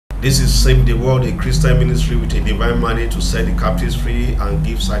This is Save the World, a Christian ministry with a divine mandate to set the captives free and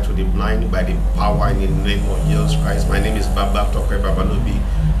give sight to the blind by the power in the name of Jesus Christ. My name is Babatope Babalobi,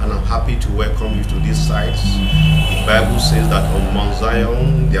 and I'm happy to welcome you to this site. The Bible says that on Mount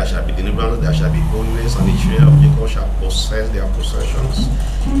Zion there shall be deliverance, there shall be holiness, and the children of Jacob shall possess their possessions.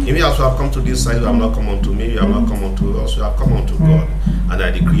 Even as we have come to this site, you have not come unto me, you have not come unto us, you have come unto God. And I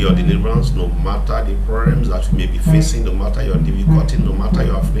decree your deliverance, no matter the problems that you may be facing, no matter your difficulty, no matter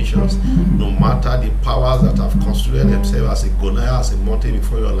your afflictions, no matter the powers that have constituted themselves as a Goliath, as a mountain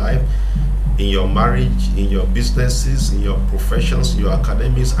before your life, in your marriage, in your businesses, in your professions, in your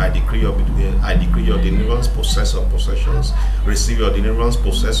academics, I decree your deliverance, possess your possessions. Receive your deliverance,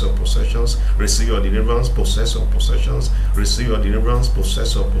 possess your possessions. Receive your deliverance, possess your possessions. Receive your deliverance,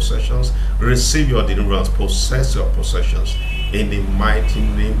 possess your possessions. Receive your deliverance, possess your possessions. In the mighty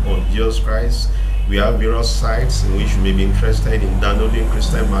name of Jesus Christ, we have various sites in which you may be interested in downloading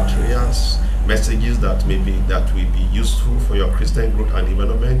Christian materials, messages that will be useful for your Christian growth and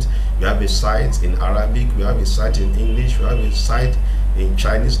development. We have a site in Arabic, we have a site in English, we have a site in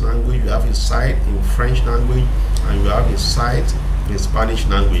Chinese language, we have a site in French language, and we have a site in Spanish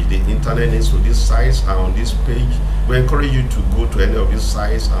language. The internet links to these sites are on this page. We encourage you to go to any of these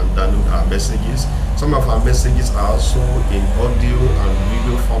sites and download our messages. Some of our messages are also in audio and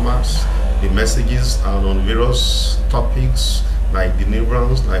video formats. The messages are on various topics like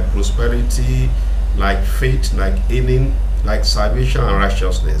deliverance, like prosperity, like faith, like healing, like salvation and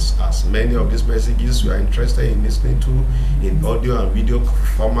righteousness. As many of these messages you are interested in listening to in audio and video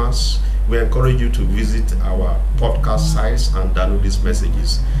formats, we encourage you to visit our podcast sites and download these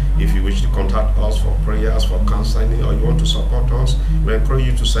messages. If you wish to contact us for prayers, for counseling, or you want to support us, we encourage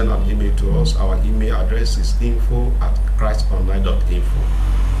you to send an email to us. Our email address is info@christonline.info.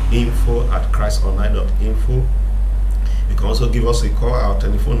 info@christonline.info. You can also give us a call. Our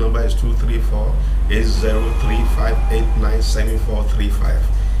telephone number is 234-8035897435.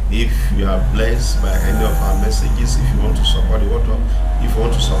 If you are blessed by any of our messages, if you want to support the work of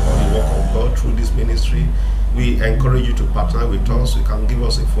God through this ministry, we encourage you to partner with us. You can give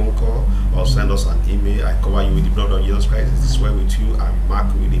us a phone call or send us an email. I cover you with the blood of Jesus Christ. It is well with you. I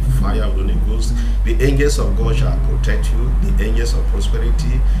mark with the fire of the Holy Ghost. The angels of God shall protect you. The angels of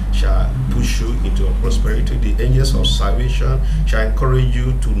prosperity shall push you into prosperity. The angels of salvation shall encourage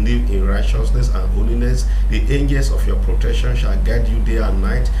you to live in righteousness and holiness. The angels of your protection shall guide you day and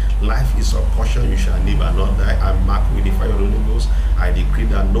night. Life is a portion, you shall live and not die. I mark with the fire of the Holy Ghost. I decree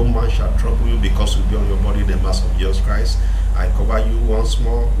that no man shall trouble you, because you be on your body the mass of Jesus Christ. I cover you once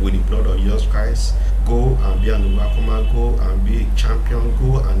more with the blood of Jesus Christ. Go and be an overcomer, go and be a champion,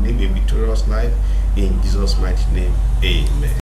 go and live a victorious life in Jesus' mighty name. Amen.